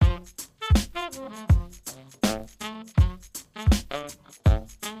Hey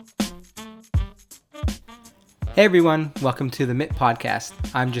everyone, welcome to the MIT Podcast.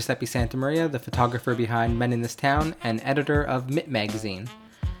 I'm Giuseppe Santamaria, the photographer behind Men in This Town and editor of MIT Magazine.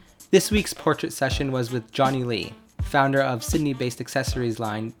 This week's portrait session was with Johnny Lee, founder of Sydney-based accessories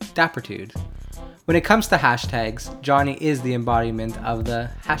line Dappertude. When it comes to hashtags, Johnny is the embodiment of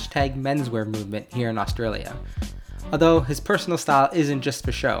the hashtag menswear movement here in Australia. Although his personal style isn't just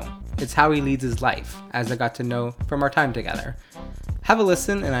for show, it's how he leads his life, as I got to know from our time together. Have a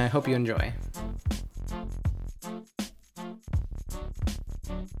listen and I hope you enjoy.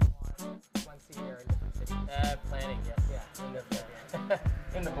 Planning, yes. Yeah,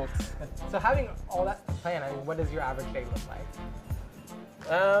 in the books. So having all that to plan, I mean, what does your average day look like?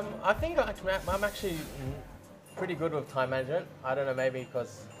 I think I'm actually pretty good with time management. I don't know, maybe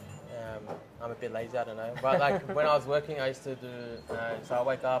because I'm a bit lazy, I don't know. But like when I was working, I used to do, so I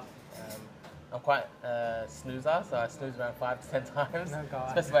wake up, I'm quite a snoozer, so I snooze around 5 to 10 times. Oh God.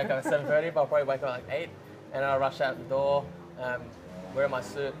 Supposed to wake up at 7:30, but I'll probably wake up at like 8, and then I'll rush out the door, wear my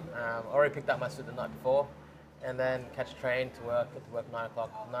suit. Already picked up my suit the night before, and then catch a train to work, get to work 9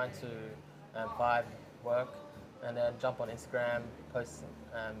 o'clock, 9 to 5 work, and then jump on Instagram, post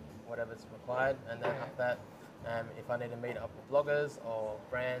whatever's required, and then after that, if I need to meet up with bloggers or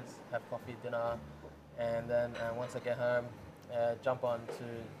brands, have coffee, dinner, and then once I get home, jump on to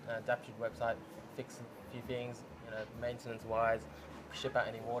Dappertude website, fix a few things, maintenance-wise, ship out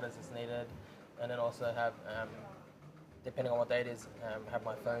any orders that's needed, and then also have, depending on what day it is, have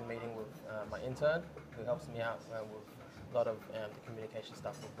my phone meeting with my intern, who helps me out with a lot of the communication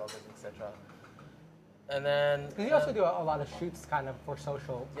stuff with bloggers, etc. And then... Because you also do a lot of shoots kind of for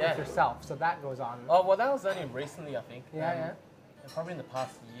social, with yourself, so that goes on. Oh, well, that was only recently, I think. Yeah. Probably in the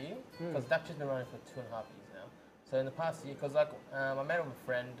past year, because Dappertude's been running for 2.5 years now. So in the past year, because like I met with a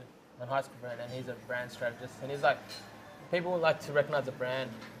friend, a high school friend, and he's a brand strategist, and he's like, people like to recognize a brand,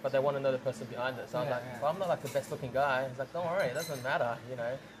 but they want to know the person behind it. So I was like, well, I'm not like the best looking guy. He's like, don't worry, it doesn't matter,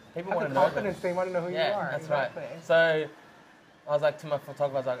 People want to know confidence, they want to know who you are. That's exactly. right. So I was like to my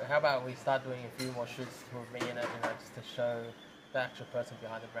photographer, I was like, how about we start doing a few more shoots with me in it, just to show the actual person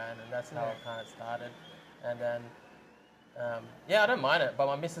behind the brand, and that's how it kind of started. And then, I don't mind it, but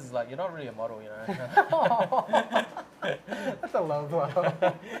my missus is like, you're not really a model, That's a low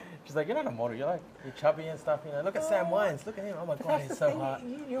blow. She's like, you're not a model, you're chubby and stuff, Look at Sam Wines, look at him, oh my God, he's so hot.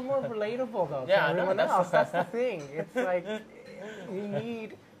 You're more relatable though Yeah, to I know, everyone else. That's the thing. It's like, you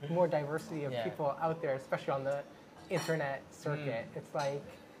need more diversity of people out there, especially on the internet circuit. It's like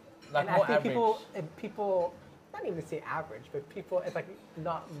and more I think average. people, not even to say average, but people, it's like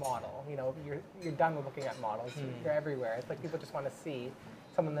not model. You're done with looking at models. They're everywhere. It's like people just want to see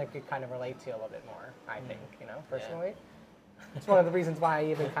someone they could kind of relate to a little bit more. I think, personally. It's one of the reasons why I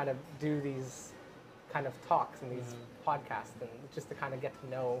even kind of do these kind of talks and these podcasts, and just to kind of get to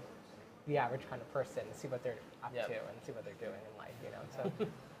know the average kind of person, see what they're up to, and see what they're doing in life. So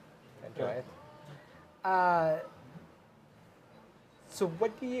enjoy it. So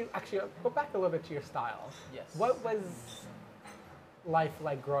what do you, actually, go back a little bit to your style. Yes. What was life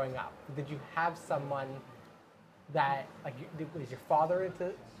like growing up? Did you have someone that, was your father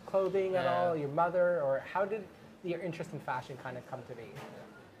into clothing at all, your mother, or how did your interest in fashion kind of come to be?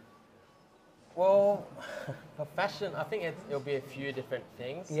 Well, for fashion, I think it'll be a few different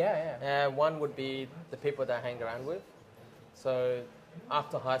things. Yeah. One would be the people that I hang around with. So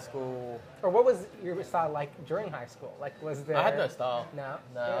after high school... Or what was your style like during high school? Was there... I had no style. No?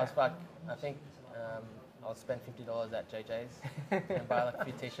 I was I think I'll spend $50 at JJ's and buy a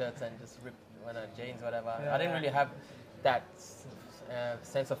few t-shirts and just rip jeans, whatever. I didn't really have that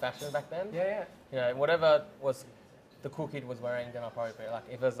sense of fashion back then. Yeah. Whatever was the cool kid was wearing, then I'll probably wear.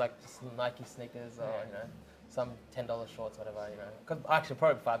 If it was just Nike sneakers or some $10 shorts, whatever, Because actually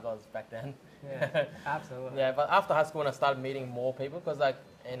probably $5 back then. Yeah, absolutely. Yeah, but after high school, when I started meeting more people, because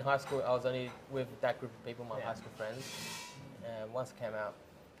in high school I was only with that group of people, my high school friends. And once I came out,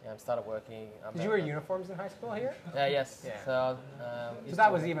 started working. Did you wear uniforms in high school here? Yes. Yeah. So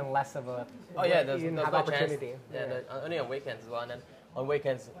that was even less of a... there's you didn't have no opportunity. Chance. Only on weekends as well. And then on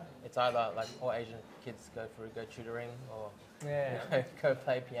weekends, it's either all Asian kids go tutoring or go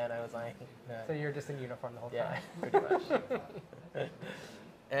play piano or something. So you're just in uniform the whole time. Yeah, pretty much.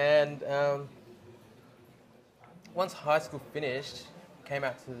 And once high school finished, came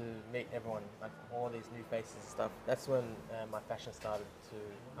out to meet everyone, all these new faces and stuff. That's when my fashion started to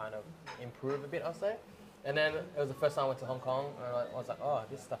kind of improve a bit, I'll say. And then it was the first time I went to Hong Kong, and I was like, oh,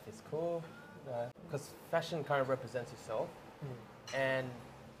 this stuff is cool. Because fashion kind of represents yourself. And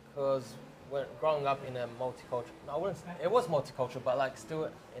because when growing up in a multicultural, no, I wouldn't. It was multicultural, but like still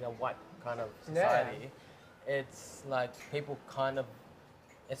in a white kind of society. It's like people kind of.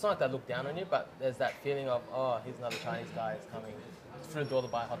 It's not like they look down on you, but there's that feeling of, oh, here's another Chinese guy is coming through the door to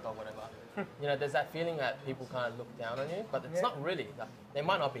buy a hot dog, whatever. You know, there's that feeling that people kind of look down on you, but it's not really. Like, they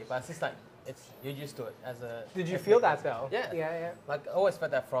might not be, but it's just like you're used to it as a. Did you feel that though? Yeah. Yeah. Like I always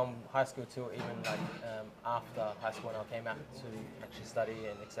felt that from high school to even like after high school when I came out to actually study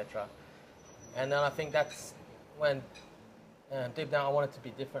and etc. And then I think that's when deep down I wanted to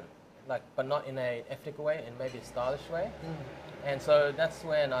be different, like but not in a ethical way, in maybe a stylish way. And so that's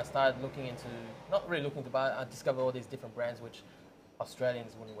when I started looking into, not really looking to buy, I discovered all these different brands which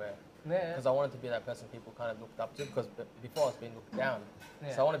Australians wouldn't wear. Because I wanted to be that person people kind of looked up to, because before I was being looked down.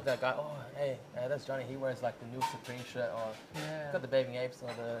 So I wanted to be that guy, oh, hey, that's Johnny, he wears like the new Supreme shirt, or he's got the Bathing Apes,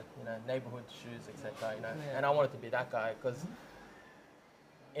 or the neighborhood shoes, etc. And I wanted to be that guy, because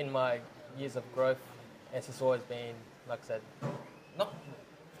in my years of growth, it's just always been, like I said, not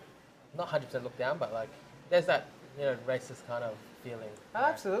 100% looked down, but like there's that racist kind of feeling. Oh,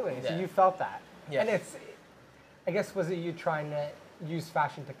 absolutely. Yeah. So you felt that. Yeah. And it's, I guess, was it you trying to use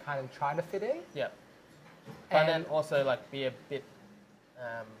fashion to kind of try to fit in? Yeah. But then also like be a bit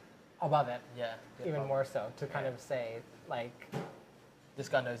above it. Yeah. Even more so, to kind of say like, this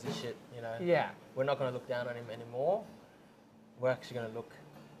guy knows his shit, Yeah. We're not going to look down on him anymore. We're actually going to look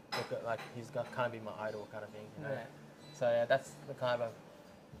at like he's got kind of be my idol kind of thing, So yeah, that's the kind of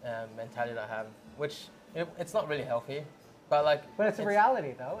mentality I have, which it's not really healthy, but like. But it's a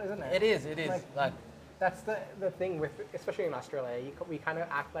reality though, isn't it? It is. Like that's the thing with, especially in Australia, we kind of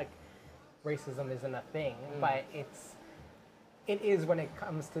act like racism isn't a thing, but it is when it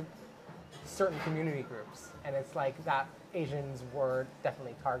comes to certain community groups, and it's like that Asians were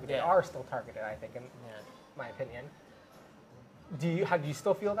definitely targeted, are still targeted, I think, in my opinion. Do you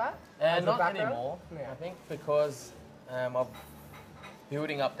still feel that? Not anymore. I think because of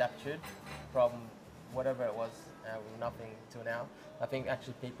building up that attitude from whatever it was, nothing till now. I think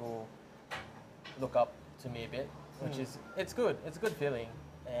actually people look up to me a bit, which is it's good. It's a good feeling,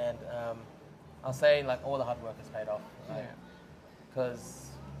 and I'll say like all the hard work has paid off. Because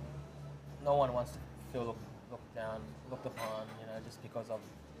no one wants to feel looked down, looked upon, just because of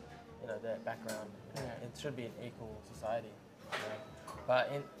their background. It should be an equal society. But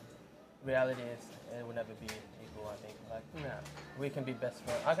in reality, it will never be equal. I think we can be best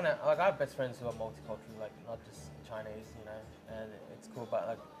friends. I have best friends who are multicultural, like not just Chinese, and it's cool. But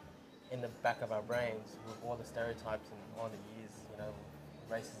like in the back of our brains, with all the stereotypes and all the years,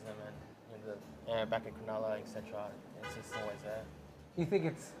 racism and the back in Cronulla, etc. It's just always there. Do you think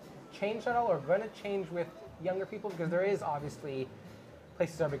it's changed at all, or going to change with younger people? Because there is obviously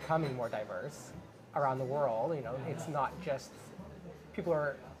places are becoming more diverse around the world. It's not just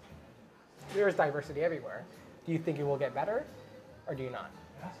there's diversity everywhere. Do you think it will get better, or do you not?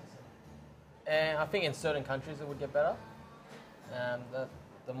 And I think in certain countries it would get better.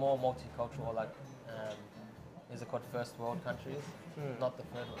 The more multicultural, like, is it called first world countries? Not the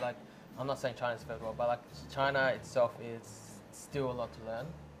third. Like, I'm not saying China's third world, but like China itself is still a lot to learn.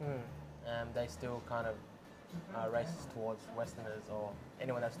 They still kind of are racist towards Westerners or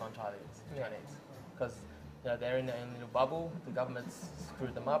anyone that's non-Chinese. Because they're in a little bubble. The government's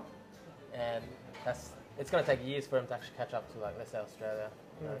screwed them up, and it's going to take years for them to actually catch up to, like, let's say Australia.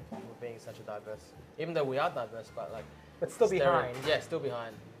 We're being such a diverse, even though we are diverse, but still behind. Yeah, still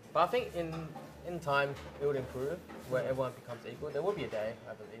behind. But I think in time it would improve where everyone becomes equal. There will be a day,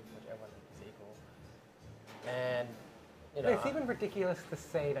 I believe, which everyone is equal. And but it's even ridiculous to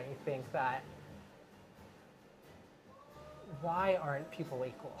say, don't you think, that why aren't people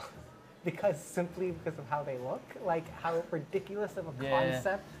equal? Simply because of how they look? Like, how ridiculous of a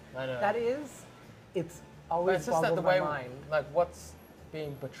concept that is? It's always boggled my mind. Like, what's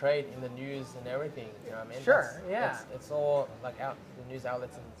being portrayed in the news and everything, you know what I mean? Sure, It's all, like, out the news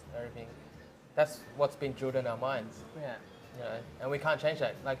outlets and everything. That's what's been drilled in our minds. And we can't change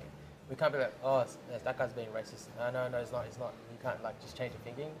that. Like, we can't be like, oh, that guy's being racist. No, it's not. You can't, like, just change your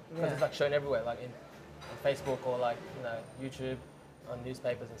thinking. Because it's, like, shown everywhere, like in Facebook or, like, YouTube, on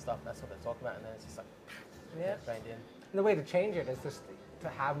newspapers and stuff. That's what they're talking about, and then it's just like drained in. And the way to change it is just to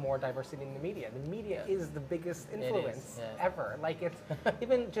have more diversity in the media. The media is the biggest influence ever. Like, it's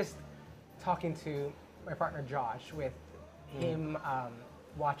even just talking to my partner Josh, with him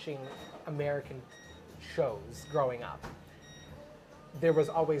watching American shows growing up. There was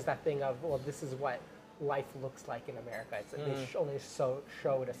always that thing of, well, this is what life looks like in America. They only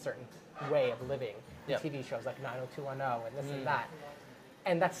showed a certain way of living. TV shows like 90210 and this and that.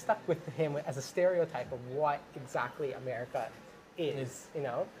 And that stuck with him as a stereotype of what exactly America is,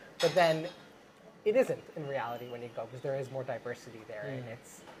 But then it isn't in reality when you go, because there is more diversity there, and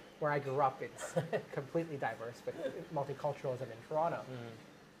it's where I grew up. It's completely diverse, but multiculturalism in Toronto.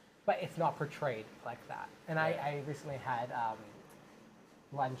 But it's not portrayed like that. And I recently had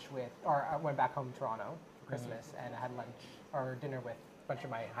lunch with, or I went back home to Toronto for Christmas, and I had lunch or dinner with a bunch of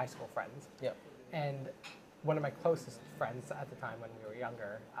my high school friends. Yep. And one of my closest friends at the time when we were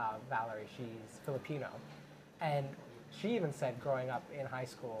younger, Valerie, she's Filipino. And she even said growing up in high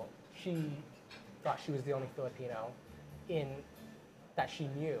school, she thought she was the only Filipino that she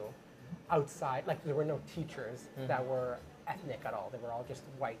knew outside, like there were no teachers that were ethnic at all. They were all just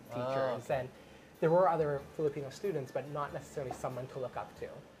white teachers. Okay. And there were other Filipino students, but not necessarily someone to look up to.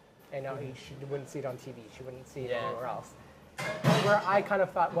 You know, she wouldn't see it on TV. She wouldn't see it anywhere else. Where I kind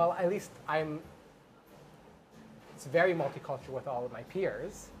of thought, well, at least it's very multicultural with all of my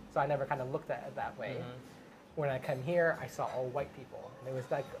peers. So I never kind of looked at it that way. When I came here, I saw all white people. And it was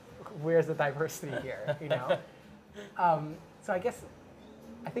like, where's the diversity here, you know? So I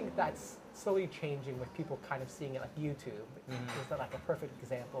think that's slowly changing with people kind of seeing it like YouTube. Is that like a perfect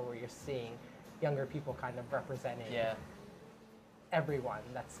example where you're seeing younger people kind of representing everyone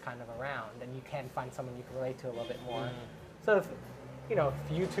that's kind of around, and you can find someone you can relate to a little bit more. So if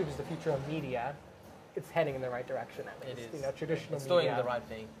YouTube is the future of media, it's heading in the right direction at least. It is. You know, traditional It's media. doing the right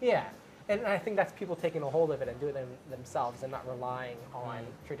thing. Yeah. And I think that's people taking a hold of it and doing it themselves and not relying on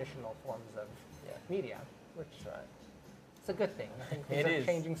traditional forms of media, which it's a good thing. I think things are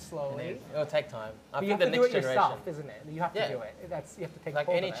changing slowly. It'll take time. I But you think have the to do next it generation. yourself, isn't it? You have to do it. You have to take like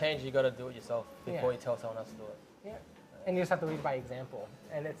hold any of it. change, you got to do it yourself before you tell someone else to do it. Yeah. And you just have to lead by example.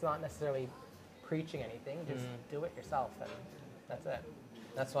 And it's not necessarily preaching anything. Just do it yourself, and that's it.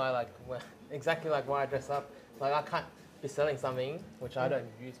 That's why, exactly like why I dress up. Like I can't be selling something which I don't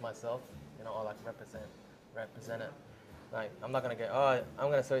use myself, or like represent it. Like I'm not gonna go, I'm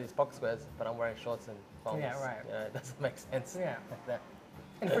gonna sell you these pocket squares, but I'm wearing shorts and thongs. Yeah, right. It doesn't make sense. Yeah. Like that.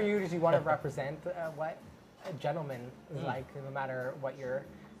 And for you, did you want to represent what a gentleman is like, no matter what your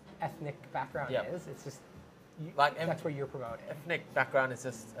ethnic background is? It's just that's what you're promoting. Ethnic background is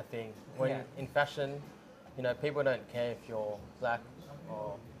just a thing. When in fashion, people don't care if you're black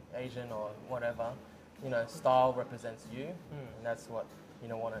or Asian or whatever. Style represents you, and that's what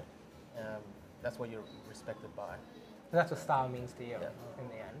want to. That's what you're respected by. And that's what style means to you in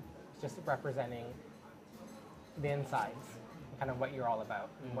the end. It's just representing the insides, kind of what you're all about,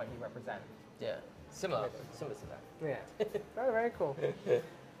 and what you represent. Yeah, similar to that. Yeah, very, very cool.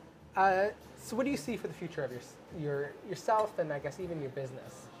 So what do you see for the future of yourself and I guess even your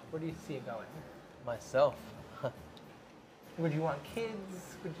business? Where do you see it going? Myself. Would you want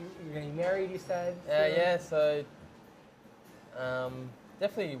kids? You're getting married, you said? Yeah, so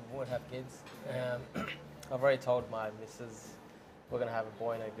definitely would have kids. I've already told my missus we're going to have a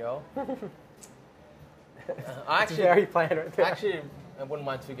boy and a girl. I very planned right there. Actually, I wouldn't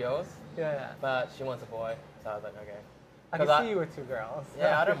mind 2 girls. Yeah. But she wants a boy, so I was like, okay. I can see you with 2 girls.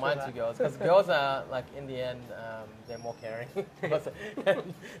 Yeah, I don't mind 2 girls because girls are in the end, they're more caring.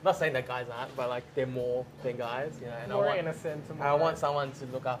 Not saying that guys aren't, but they're more than guys, And more innocent. I want someone to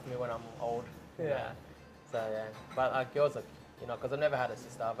look after me when I'm old. Yeah. So yeah, but girls are, because I've never had a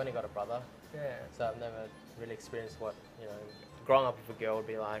sister. I've only got a brother. Yeah. So I've never really experienced what growing up with a girl would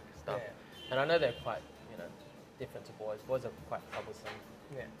be like stuff. Yeah. And I know they're quite different to boys. Boys are quite troublesome.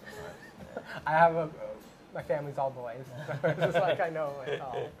 Yeah. I have my family's all boys, so it's just I know it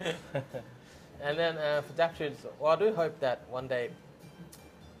all. And then for Daptudes, I do hope that one day,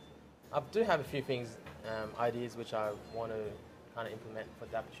 I do have a few things, ideas which I want to kind of implement for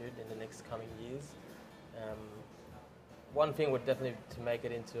Daptude in the next coming years. One thing would definitely to make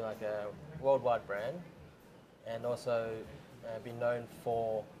it into a worldwide brand, and also be known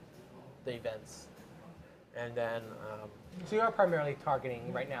for the events. And then so you are primarily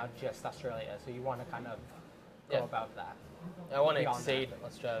targeting right now just Australia, so you want to kind of go about that. I want to exceed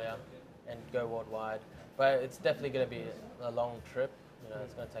Australia and go worldwide, but it's definitely going to be a long trip.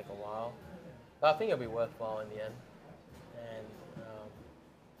 It's going to take a while, but I think it'll be worthwhile in the end. And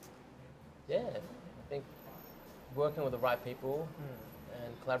I think working with the right people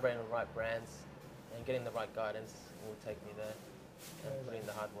and collaborating with the right brands and getting the right guidance will take me there, and putting in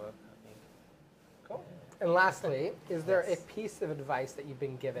the hard work, I think. Cool. And lastly, is there a piece of advice that you've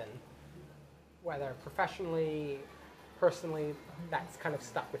been given, whether professionally, personally, that's kind of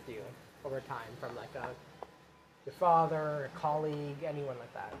stuck with you over time from your father, a colleague, anyone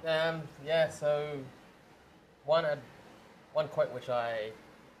like that? So one quote which I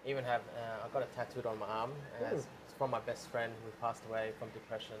even have, I got it tattooed on my arm, and it's from my best friend who passed away from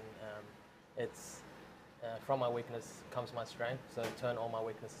depression. It's from my weakness comes my strength. So turn all my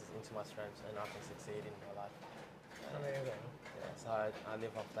weaknesses into my strengths, and I can succeed in my life. Amazing. Yeah, so I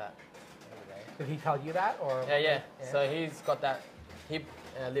live off that every day. Did he tell you that, or? Yeah. So he's got that. He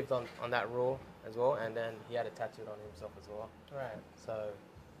lived on that rule as well, and then he had it tattooed on himself as well. Right. So,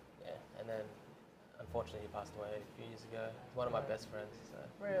 yeah, and then unfortunately he passed away a few years ago. He's one of my best friends. So,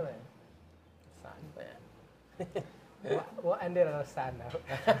 Really? Sad. but yeah. We'll end it on a sad note.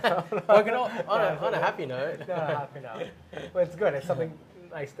 Working on a happy note. No, happy note. But it's good. It's something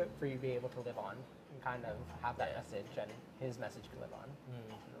nice for you to be able to live on and kind of have that message, and his message can live on. In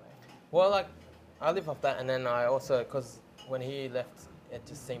a way. Well, like, I live off that, and then I also, because when he left, it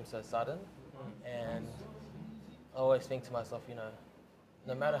just seemed so sudden, and I always think to myself, you know,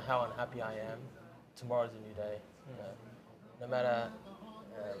 no matter how unhappy I am, tomorrow's a new day. You know, no matter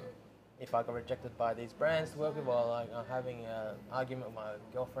if I got rejected by these brands to work with, or like I'm having an argument with my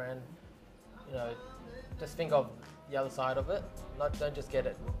girlfriend, you know, just think of the other side of it. Don't just get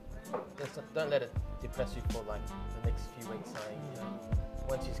it. Don't let it depress you for like the next few weeks. Like, you know,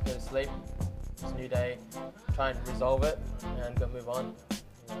 once you go to sleep, it's a new day. Try and resolve it and go move on.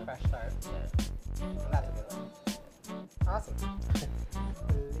 You know. Fresh start. Yeah. That's a good one. Awesome.